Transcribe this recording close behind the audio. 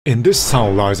In this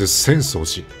town lies the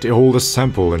Senso-ji, the oldest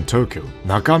temple in Tokyo,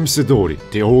 Nakamise-dori,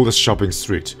 the oldest shopping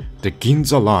street, the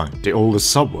Ginza Line, the oldest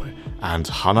subway, and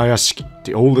Hanayashiki,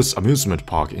 the oldest amusement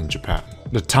park in Japan.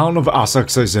 The town of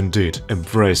Asakusa is indeed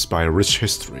embraced by a rich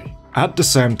history. At the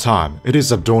same time, it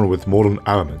is adorned with modern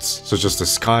elements such as the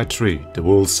Skytree, the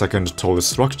world's second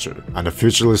tallest structure, and the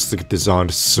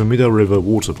futuristic-designed Sumida River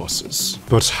water buses.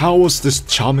 But how was this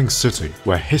charming city,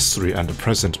 where history and the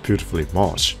present beautifully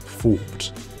merge,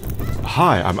 formed?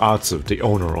 Hi, I'm Atsu, the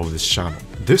owner of this channel.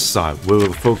 This time, we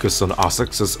will focus on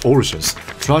Asakusa's origins,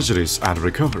 tragedies and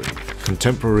recovery,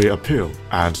 contemporary appeal,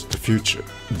 and the future.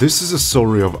 This is a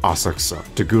story of Asakusa,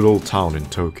 the good old town in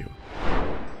Tokyo.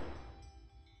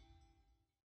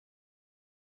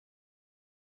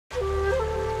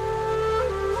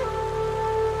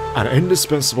 An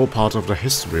indispensable part of the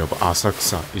history of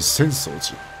Asakusa is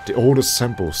Senso-ji, the oldest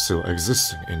temple still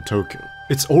existing in Tokyo.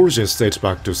 Its origins date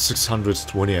back to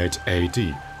 628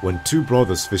 AD, when two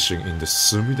brothers fishing in the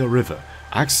Sumida River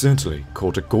accidentally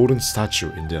caught a golden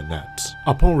statue in their net.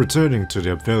 Upon returning to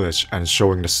their village and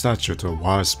showing the statue to a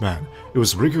wise man, it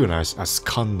was recognized as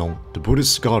Kannon, the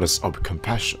Buddhist goddess of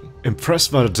compassion.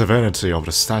 Impressed by the divinity of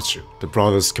the statue, the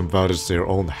brothers converted their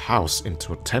own house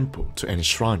into a temple to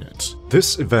enshrine it.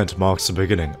 This event marks the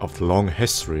beginning of the long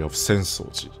history of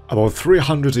Senso-ji. About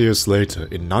 300 years later,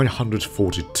 in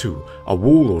 942, a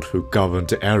warlord who governed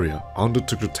the area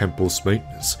undertook the temple's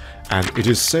maintenance, and it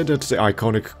is said that the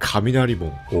iconic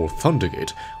Kaminarimon, or Thunder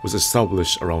Gate, was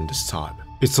established around this time.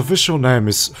 Its official name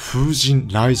is Fujin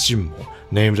Raijinmo,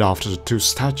 named after the two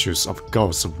statues of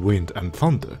gods of wind and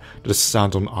thunder that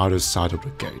stand on either side of the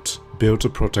gate, built to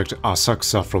protect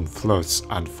Asakusa from floods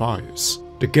and fires.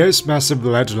 The gate's massive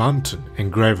lead lantern,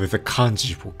 engraved with the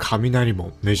kanji for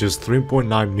Kaminarimon, measures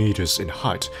 3.9 meters in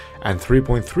height and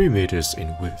 3.3 meters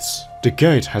in width. The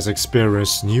gate has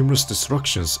experienced numerous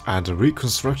destructions and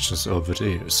reconstructions over the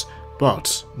years,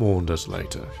 but more on that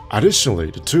later.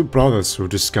 Additionally, the two brothers who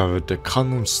discovered the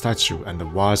Kannon statue and the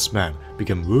wise man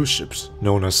became worshipped,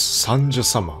 known as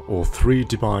Sanja-sama, or Three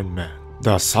Divine Men.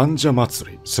 The Sanja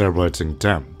Matsuri, celebrating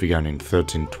them, began in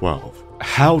 1312.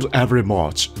 Held every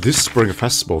March, this spring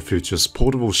festival features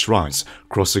portable shrines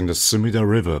crossing the Sumida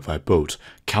River by boat,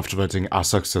 captivating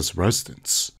Asakusa's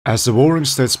residents. As the Warring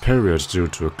States period drew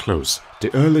to a close,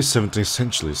 the early 17th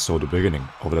century saw the beginning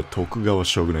of the Tokugawa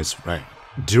shogunate's reign.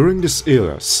 During this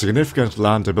era, significant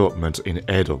land development in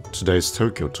Edo, today's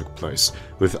Tokyo, took place,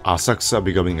 with Asakusa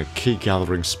becoming a key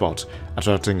gathering spot,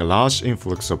 attracting a large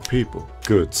influx of people,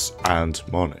 goods, and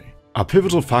money. A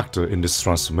pivotal factor in this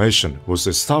transformation was the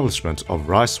establishment of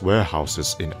rice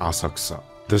warehouses in Asakusa.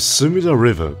 The Sumida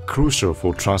River, crucial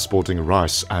for transporting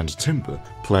rice and timber,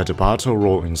 played a vital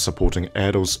role in supporting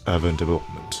Edo's urban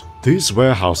development. These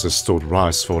warehouses stored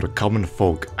rice for the common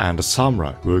folk and the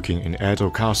samurai working in Edo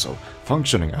Castle,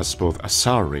 functioning as both a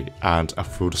salary and a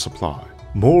food supply.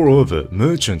 Moreover,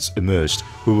 merchants emerged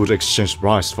who would exchange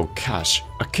rice for cash,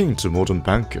 akin to modern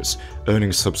bankers,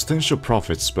 earning substantial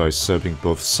profits by serving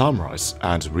both samurais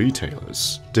and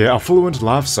retailers. Their affluent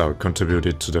lifestyle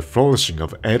contributed to the flourishing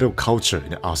of Edo culture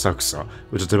in Asakusa,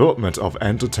 with the development of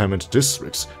entertainment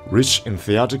districts rich in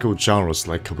theatrical genres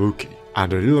like kabuki,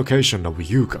 and the relocation of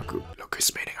yugaku, look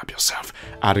is meaning up yourself,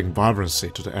 adding vibrancy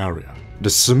to the area. The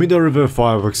Sumida River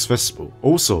Fireworks Festival,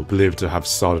 also believed to have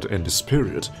started in this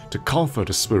period to comfort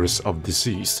the spirits of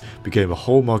deceased, became a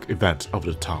hallmark event of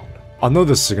the town.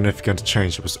 Another significant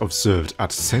change was observed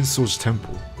at Senso-ji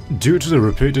Temple. Due to the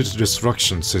repeated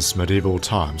destruction since medieval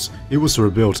times, it was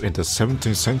rebuilt in the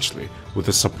 17th century with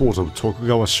the support of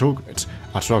Tokugawa shogunate,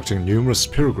 attracting numerous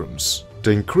pilgrims. The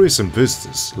increase in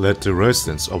visitors led to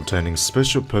residents obtaining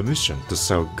special permission to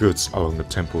sell goods along the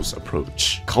temple's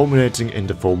approach, culminating in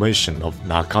the formation of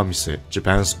Nakamise,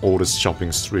 Japan's oldest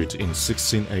shopping street in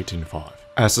 1685.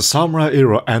 As the samurai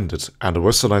era ended and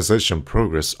westernization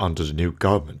progressed under the new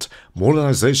government,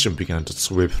 modernization began to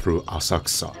sweep through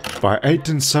Asakusa. By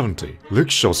 1870,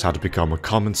 rickshaws had become a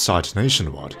common sight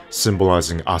nationwide,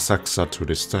 symbolizing Asakusa to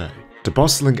this day. The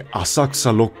bustling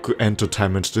Asakusa Roku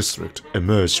Entertainment District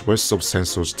emerged west of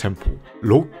Senso-ji Temple.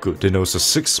 Roku denotes the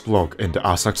sixth block in the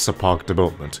Asakusa Park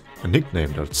development, a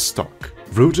nickname that stuck.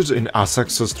 Rooted in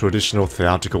Asakusa's traditional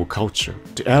theatrical culture,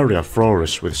 the area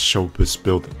flourished with showbiz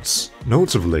buildings,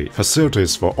 notably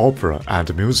facilities for opera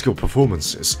and musical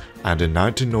performances, and in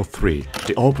 1903,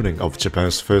 the opening of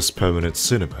Japan's first permanent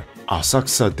cinema,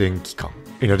 Asakusa Denkikan.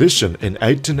 In addition, in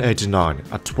 1889,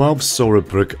 a 12-story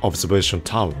brick observation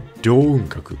tower,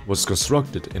 Ryounkaku, was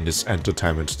constructed in this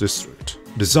entertainment district.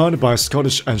 Designed by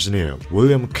Scottish engineer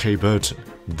William K. Burton,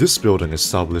 This building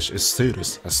established its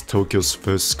status as Tokyo's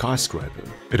first skyscraper.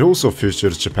 It also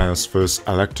featured Japan's first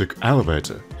electric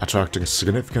elevator, attracting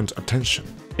significant attention.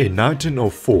 In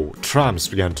 1904, trams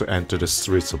began to enter the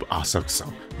streets of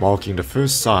Asakusa, marking the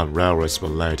first time railways were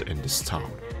laid in this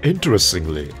town.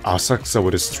 Interestingly, Asakusa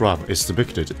with its tram is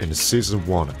depicted in Season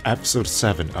 1, Episode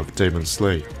 7 of Demon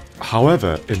Slayer.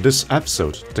 However, in this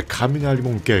episode, the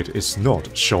Kaminarimon Gate is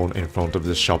not shown in front of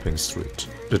the shopping street.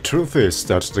 The truth is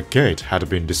that the gate had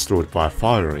been destroyed by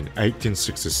fire in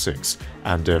 1866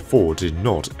 and therefore did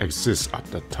not exist at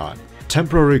that time.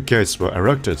 Temporary gates were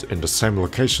erected in the same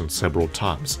location several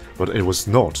times, but it was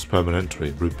not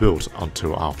permanently rebuilt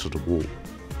until after the war.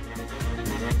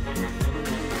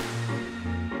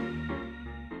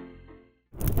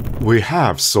 We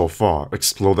have so far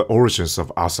explored the origins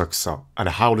of Asakusa and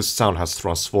how this town has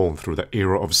transformed through the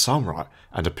era of samurai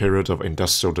and the period of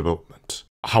industrial development.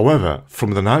 However,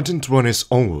 from the 1920s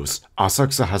onwards,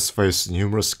 Asakusa has faced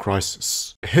numerous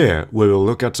crises. Here, we will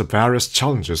look at the various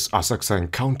challenges Asakusa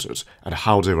encountered and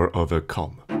how they were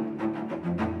overcome.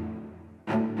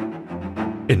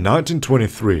 In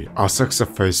 1923, Asakusa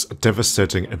faced a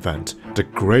devastating event, the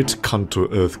Great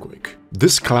Kanto earthquake.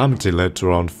 This calamity led to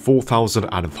around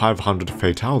 4,500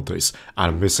 fatalities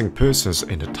and missing persons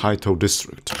in the Taito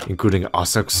district, including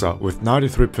Asakusa, with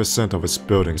 93% of its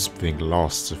buildings being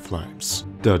lost to flames.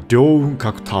 The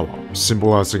Ryounkaku Tower,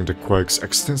 symbolizing the quake's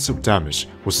extensive damage,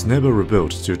 was never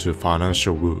rebuilt due to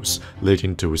financial woes,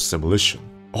 leading to its demolition.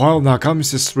 While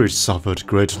Nakamise Street suffered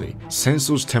greatly,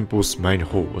 Senso-ji Temple's main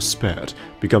hall was spared,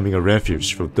 becoming a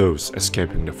refuge for those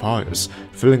escaping the fires,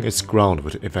 filling its ground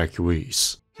with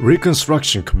evacuees.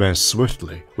 Reconstruction commenced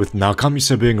swiftly, with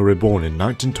Nakamise being reborn in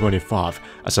 1925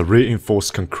 as a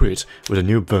reinforced concrete with a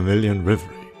new vermilion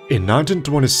livery. In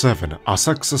 1927,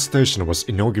 Asakusa Station was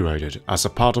inaugurated as a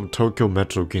part of Tokyo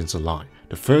Metro Ginza Line,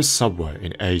 the first subway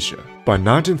in Asia. By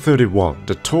 1931,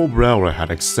 the Toll Railway had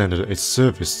extended its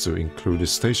service to include the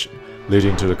station,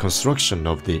 leading to the construction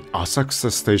of the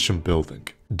Asakusa Station building.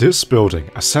 This building,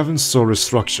 a 7-story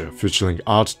structure featuring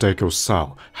Art Deco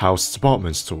style, housed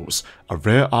department stores, a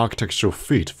rare architectural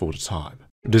feat for the time.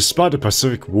 Despite the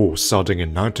Pacific War starting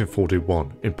in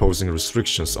 1941, imposing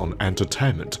restrictions on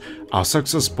entertainment,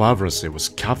 Asakusa's vibrancy was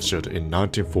captured in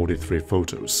 1943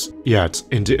 photos. Yet,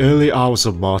 in the early hours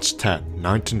of March 10,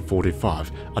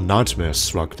 1945, a nightmare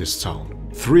struck this town.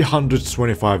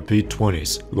 325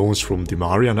 B-20s launched from the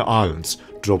Mariana Islands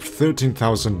dropped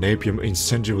 13,000 napalm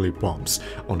incendiary bombs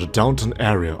on the downtown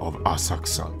area of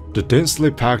Asakusa. The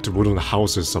densely packed wooden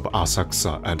houses of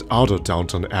Asakusa and other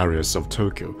downtown areas of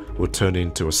Tokyo would turn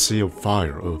into a sea of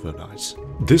fire overnight.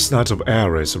 This night of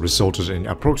air raids resulted in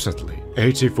approximately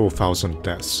 84,000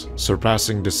 deaths,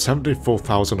 surpassing the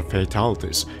 74,000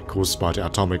 fatalities caused by the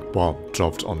atomic bomb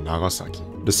dropped on Nagasaki.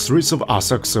 The streets of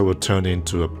Asakusa were turned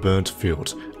into a burnt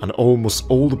field, and almost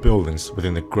all the buildings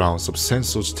within the grounds of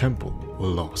Senso-ji Temple were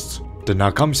lost. The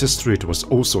Nakamise Street was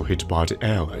also hit by the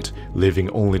air raid, leaving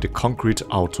only the concrete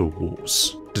outer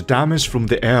walls. The damage from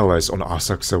the air raids on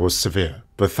Asakusa was severe,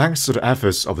 but thanks to the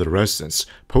efforts of the residents,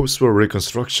 post-war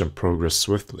reconstruction progressed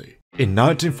swiftly. In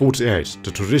 1948,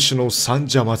 the traditional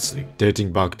Sanja Matsuri,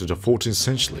 dating back to the 14th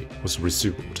century, was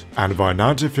resumed, and by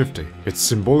 1950, its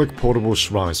symbolic portable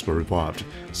shrines were revived,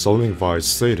 solidifying its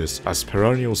status as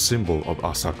perennial symbol of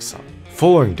Asakusa.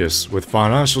 Following this, with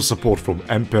financial support from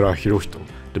Emperor Hirohito,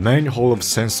 the main hall of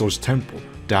Senso-ji Temple,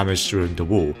 damaged during the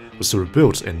war, was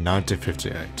rebuilt in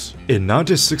 1958. In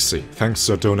 1960, thanks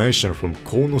to a donation from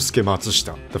Konosuke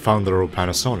Matsushita, the founder of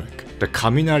Panasonic, the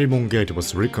Kaminarimon Gate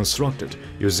was reconstructed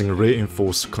using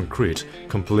reinforced concrete,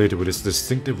 complete with its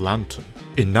distinctive lantern.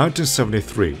 In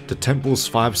 1973, the temple's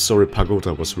 5-story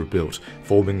pagoda was rebuilt,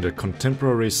 forming the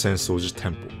contemporary Senso-ji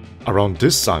Temple. Around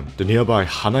this time, the nearby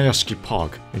Hanayashiki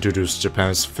Park introduced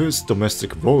Japan's first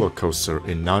domestic roller coaster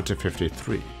in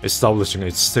 1953, establishing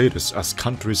its status as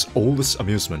country's oldest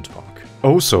amusement park.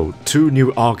 Also, 2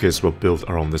 new arcades were built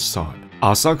around this time.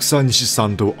 Asakusa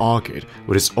Nishisando Arcade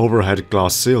with its overhead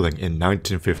glass ceiling in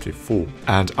 1954,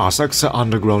 and Asakusa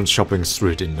Underground Shopping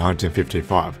Street in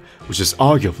 1955, which is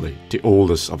arguably the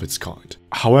oldest of its kind.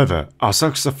 However,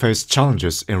 Asakusa faced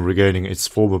challenges in regaining its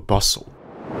former bustle.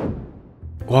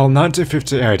 While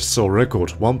 1958 saw a record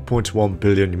 1.1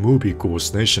 billion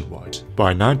moviegoers nationwide,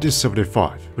 by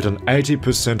 1975, with an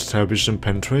 80% television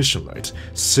penetration rate,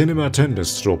 cinema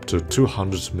attendance dropped to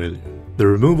 200 million. The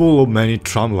removal of many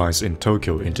tram lines in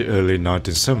Tokyo in the early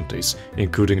 1970s,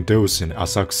 including those in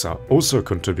Asakusa, also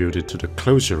contributed to the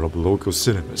closure of local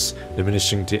cinemas,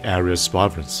 diminishing the area's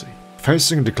vibrancy.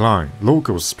 Facing decline,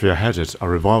 locals spearheaded a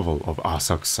revival of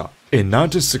Asakusa. In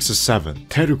 1967,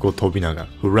 Teruko Tobinaga,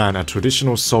 who ran a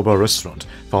traditional soba restaurant,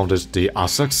 founded the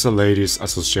Asakusa Ladies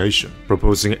Association,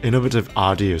 proposing innovative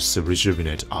ideas to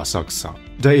rejuvenate Asakusa.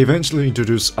 They eventually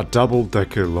introduced a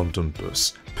double-decker London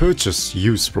bus, purchased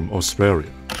used from Australia.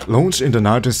 Launched in the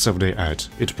 1978,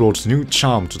 it brought new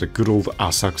charm to the good old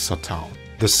Asakusa town.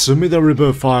 The Sumida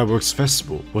River Fireworks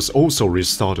Festival was also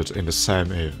restarted in the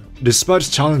same year. Despite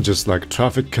challenges like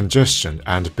traffic congestion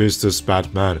and visitors'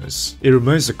 bad manners, it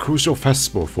remains a crucial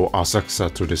festival for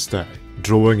Asakusa to this day,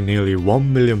 drawing nearly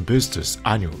 1 million visitors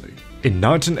annually. In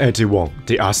 1981,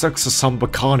 the Asakusa Samba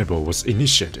Carnival was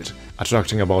initiated,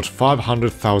 attracting about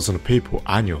 500,000 people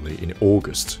annually in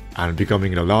August, and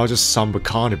becoming the largest samba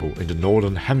carnival in the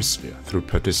Northern Hemisphere through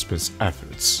participants'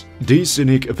 efforts. These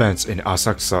unique events in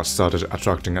Asakusa started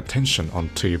attracting attention on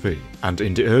TV, and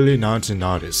in the early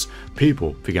 1990s,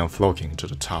 people began flocking to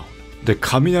the town. The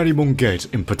Kaminarimon Gate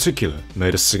in particular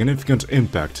made a significant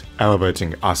impact,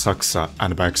 elevating Asakusa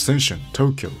and by extension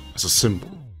Tokyo as a symbol.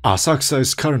 Asakusa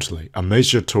is currently a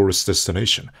major tourist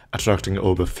destination, attracting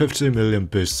over 50 million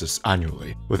visitors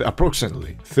annually, with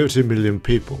approximately 30 million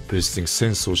people visiting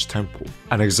Senso-ji Temple.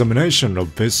 An examination of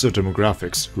visitor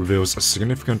demographics reveals a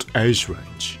significant age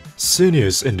range.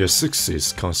 Seniors in their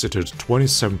 60s constituted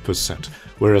 27%,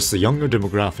 whereas the younger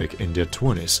demographic in their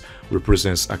 20s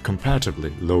represents a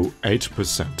comparatively low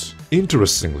 8%.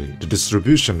 Interestingly, the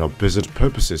distribution of visit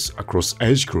purposes across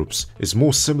age groups is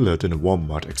more similar than one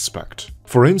might expect.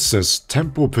 For instance,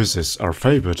 temple visits are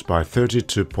favored by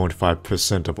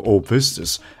 32.5% of all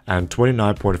visitors and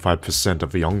 29.5%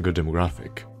 of the younger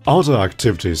demographic. Other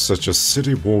activities such as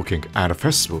city walking and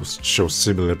festivals show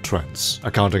similar trends,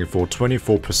 accounting for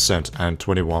 24% and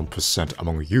 21%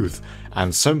 among youth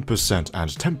and 7% and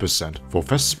 10% for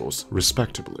festivals,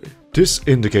 respectively. This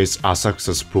indicates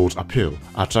Asakusa's broad appeal,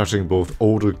 attracting both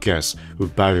older guests who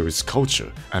value its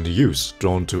culture and youth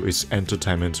drawn to its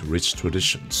entertainment-rich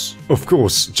traditions. Of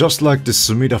course, just like the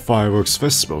Sumida Fireworks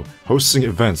Festival, hosting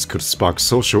events could spark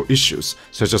social issues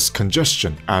such as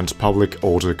congestion and public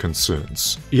order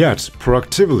concerns. Yet,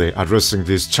 proactively addressing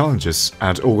these challenges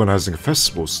and organizing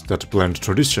festivals that blend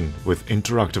tradition with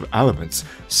interactive elements,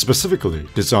 specifically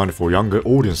designed for younger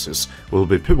audiences, will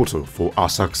be pivotal for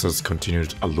Asakusa's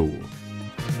continued allure.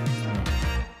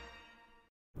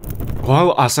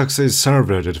 While Asakusa is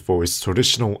celebrated for its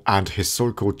traditional and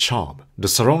historical charm, the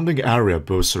surrounding area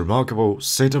boasts remarkable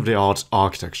state-of-the-art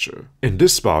architecture. In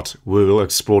this part, we will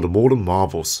explore the modern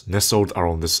marvels nestled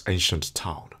around this ancient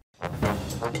town.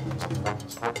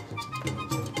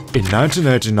 In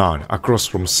 1989, across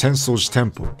from Senso-ji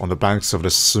Temple on the banks of the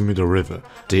Sumida River,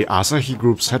 the Asahi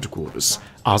Group's headquarters,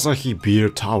 Asahi Beer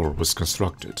Tower, was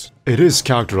constructed. It is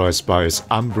characterized by its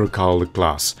amber-colored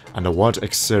glass and the white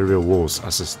exterior walls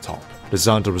as its top,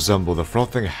 designed to resemble the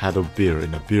frothing head of beer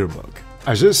in a beer mug.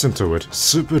 Adjacent to it,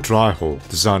 Super Dry Hall,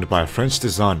 designed by French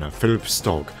designer Philippe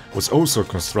Stock, was also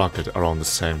constructed around the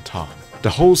same time. The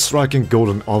whole striking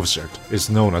golden object is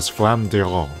known as Flamme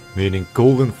d'Or, meaning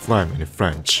golden flame in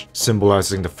French,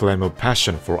 symbolizing the flame of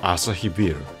passion for Asahi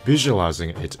beer, visualizing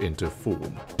it into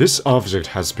form. This object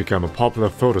has become a popular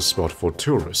photo spot for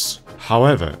tourists.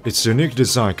 However, its unique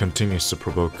design continues to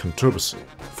provoke controversy.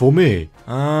 For me,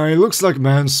 it looks like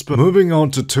man's sperm. Moving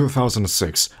on to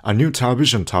 2006, a new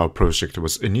television tower project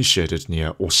was initiated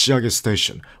near Oshiage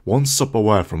Station, one stop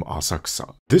away from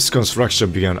Asakusa. This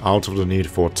construction began out of the need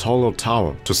for a taller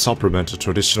tower to supplement the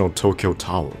traditional Tokyo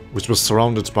Tower, which was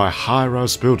surrounded by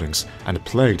high-rise buildings and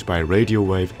plagued by radio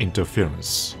wave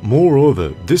interference.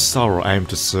 Moreover, this tower aimed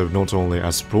to serve not only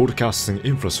as broadcasting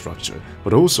infrastructure,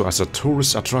 but also as a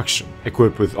tourist attraction,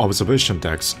 equipped with observation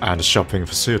decks and shopping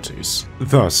facilities.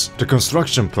 Thus, the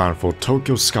construction plan for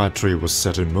Tokyo Skytree was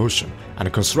set in motion,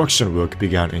 and construction work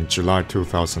began in July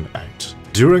 2008.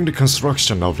 During the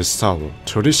construction of this tower,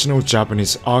 traditional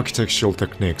Japanese architectural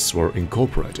techniques were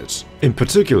incorporated. In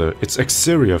particular, its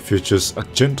exterior features a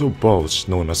gentle bulge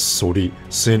known as sori,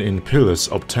 seen in pillars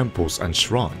of temples and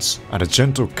shrines, and a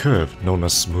gentle curve known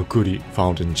as mukuri,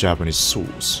 found in Japanese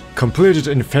swords. Completed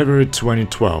in February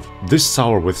 2012, this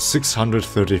tower with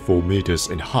 634 meters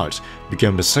in height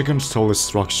became the second tallest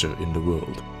structure in the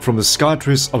world. From the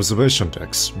Skytree's observation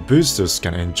decks, visitors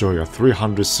can enjoy a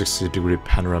 360-degree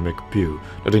panoramic view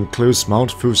that includes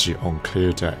Mount Fuji on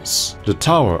clear days. The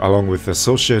tower, along with the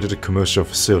associated commercial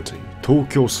facility,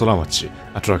 Tokyo Soramachi,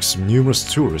 attracts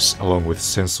numerous tourists along with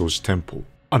Senso-ji Temple.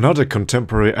 Another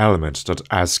contemporary element that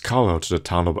adds color to the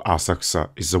town of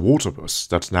Asakusa is a water bus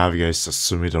that navigates the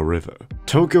Sumida River.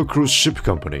 Tokyo Cruise Ship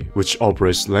Company, which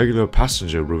operates regular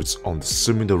passenger routes on the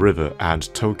Sumida River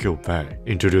and Tokyo Bay,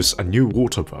 introduced a new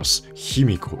water bus,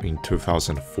 Himiko, in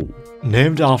 2004.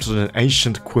 Named after an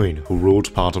ancient queen who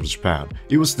ruled part of Japan,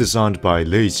 it was designed by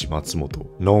Leiji Matsumoto,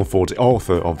 known for the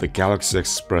author of the Galaxy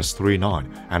Express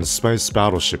 39 and space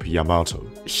battleship Yamato.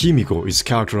 Himiko is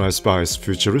characterized by its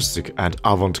futuristic and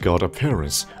avant-garde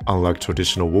appearance, unlike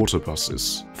traditional water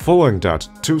buses. Following that,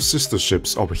 two sister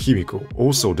ships of Himiko,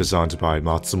 also designed by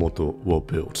Matsumoto, were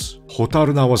built.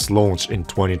 Hotaruna was launched in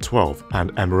 2012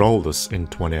 and Emeraldus in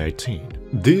 2018.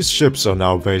 These ships are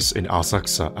now based in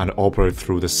Asakusa and operate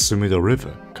through the Sumida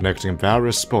River, connecting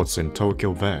various spots in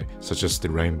Tokyo Bay, such as the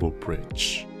Rainbow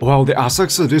Bridge. While the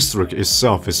Asakusa district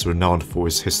itself is renowned for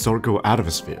its historical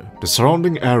atmosphere, the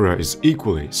surrounding area is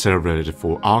equally celebrated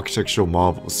for architectural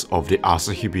marvels of the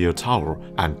Asahi Tower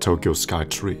and Tokyo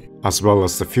Skytree, as well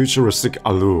as the futuristic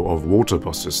allure of water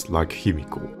buses like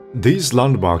Himiko. These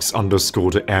landmarks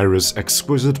underscore the area's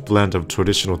exquisite blend of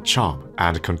traditional charm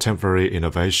and contemporary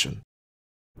innovation.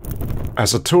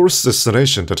 As a tourist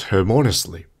destination that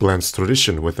harmoniously blends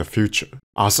tradition with the future,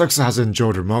 Asakusa has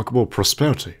enjoyed remarkable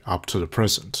prosperity up to the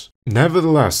present.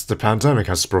 Nevertheless, the pandemic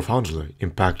has profoundly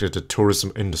impacted the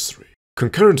tourism industry.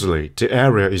 Concurrently, the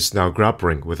area is now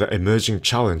grappling with the emerging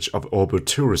challenge of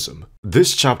over-tourism.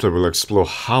 This chapter will explore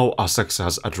how Asakusa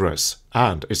has addressed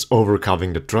and is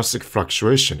overcoming the drastic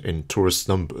fluctuation in tourist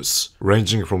numbers,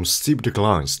 ranging from steep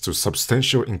declines to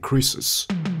substantial increases.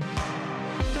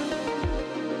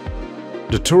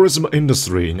 The tourism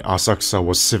industry in Asakusa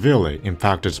was severely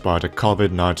impacted by the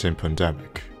COVID-19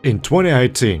 pandemic. In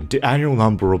 2018, the annual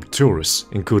number of tourists,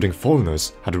 including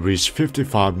foreigners, had reached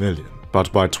 55 million.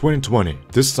 But by 2020,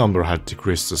 this number had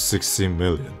decreased to 16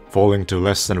 million, falling to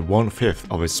less than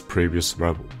one-fifth of its previous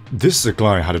level. This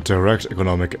decline had a direct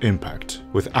economic impact,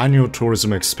 with annual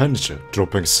tourism expenditure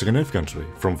dropping significantly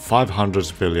from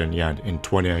 500 billion yen in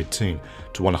 2018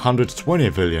 to 120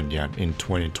 billion yen in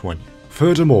 2020.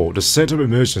 Furthermore, the state of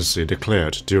emergency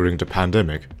declared during the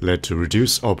pandemic led to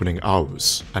reduced opening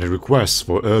hours and requests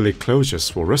for early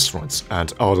closures for restaurants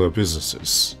and other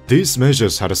businesses. These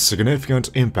measures had a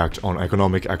significant impact on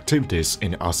economic activities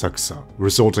in Asakusa,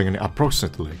 resulting in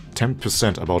approximately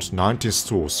 10% about 90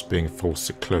 stores being forced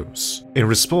to close. In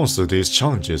response to these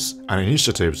challenges, an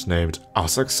initiative named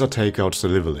Asakusa Takeout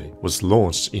Delivery was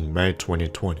launched in May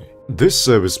 2020. This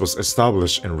service was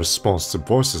established in response to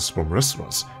voices from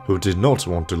restaurants who did not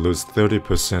want to lose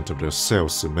 30% of their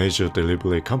sales to major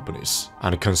delivery companies,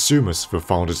 and consumers who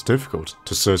found it difficult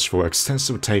to search for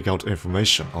extensive takeout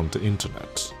information on the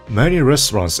internet. Many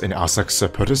restaurants in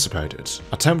Asakusa participated,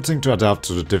 attempting to adapt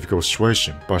to the difficult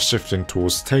situation by shifting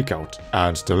towards takeout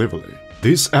and delivery.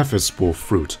 These efforts bore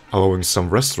fruit, allowing some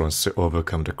restaurants to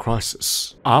overcome the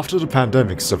crisis. After the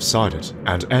pandemic subsided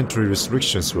and entry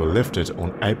restrictions were lifted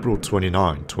on April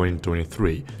 29,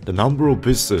 2023, the number of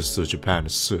visitors to Japan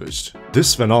surged.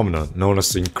 This phenomenon, known as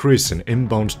the increase in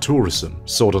inbound tourism,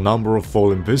 saw the number of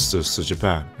foreign visitors to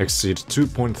Japan exceed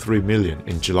 2.3 million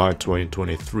in July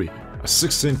 2023. A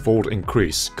 16-fold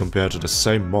increase compared to the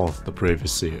same month the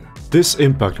previous year. This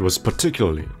impact was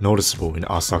particularly noticeable in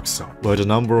Asakusa, where the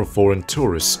number of foreign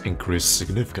tourists increased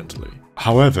significantly.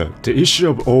 However, the issue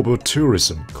of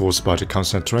over-tourism caused by the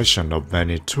concentration of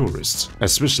many tourists,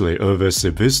 especially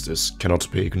overseas visitors,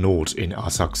 cannot be ignored in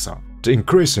Asakusa. The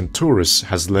increase in tourists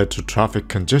has led to traffic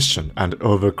congestion and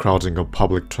overcrowding of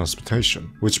public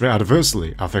transportation, which may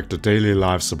adversely affect the daily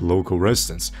lives of local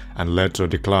residents and led to a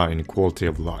decline in quality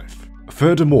of life.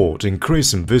 Furthermore, the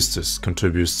increase in visitors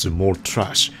contributes to more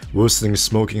trash, worsening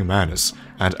smoking manners,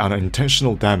 and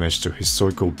unintentional damage to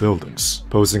historical buildings,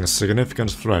 posing a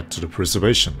significant threat to the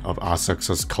preservation of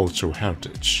Asakusa's cultural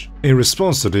heritage. In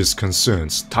response to these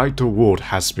concerns, Taito Ward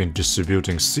has been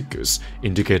distributing stickers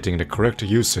indicating the correct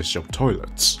usage of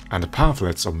toilets, and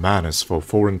pamphlets of manners for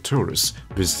foreign tourists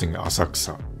visiting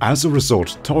Asakusa. As a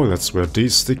result, toilets where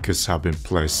these stickers have been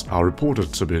placed are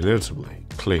reported to be relatively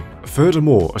clean.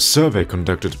 Furthermore, a survey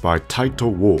conducted by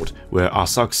Taito Ward, where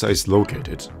Asakusa is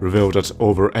located, revealed that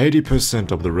over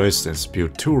 80% of the residents view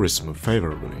tourism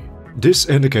favorably. This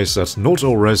indicates that not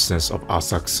all residents of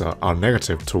Asakusa are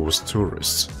negative towards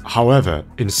tourists. However,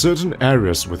 in certain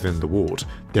areas within the ward,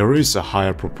 there is a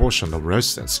higher proportion of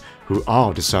residents who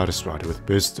are dissatisfied with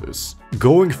visitors.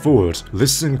 Going forward,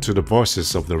 listening to the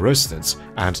voices of the residents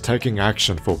and taking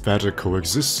action for better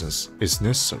coexistence is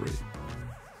necessary.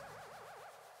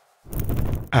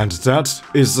 And that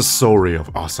is the story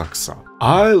of Asakusa.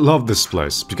 I love this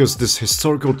place because this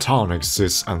historical town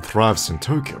exists and thrives in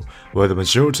Tokyo, where the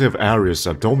majority of areas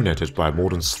are dominated by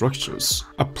modern structures.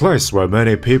 A place where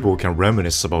many people can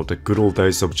reminisce about the good old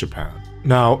days of Japan.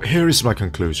 Now, here is my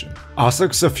conclusion.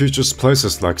 Asakusa features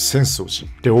places like Senso-ji,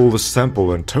 the oldest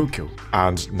temple in Tokyo,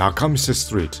 and Nakamise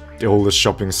Street, the oldest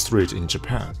shopping street in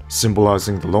Japan,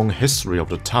 symbolizing the long history of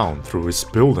the town through its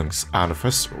buildings and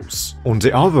festivals. On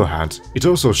the other hand, it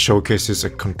also showcases a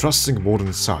contrasting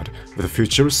modern side with the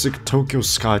futuristic Tokyo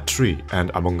Skytree and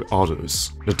among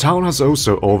others. The town has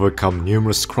also overcome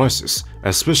numerous crises,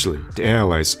 especially the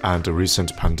airlines and the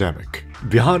recent pandemic.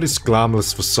 Behind its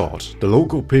glamorous facade, the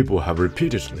local people have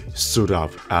repeatedly stood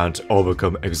up and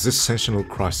overcome existential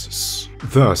crises.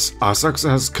 Thus, Asakusa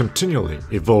has continually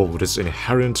evolved its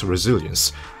inherent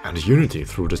resilience and unity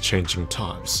through the changing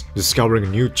times, discovering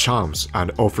new charms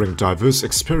and offering diverse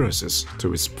experiences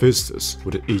to its visitors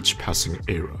with each passing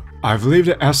era. I believe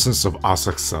the essence of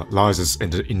Asakusa lies in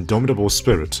the indomitable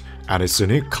spirit and its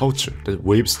unique culture that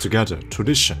weaves together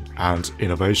tradition and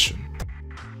innovation.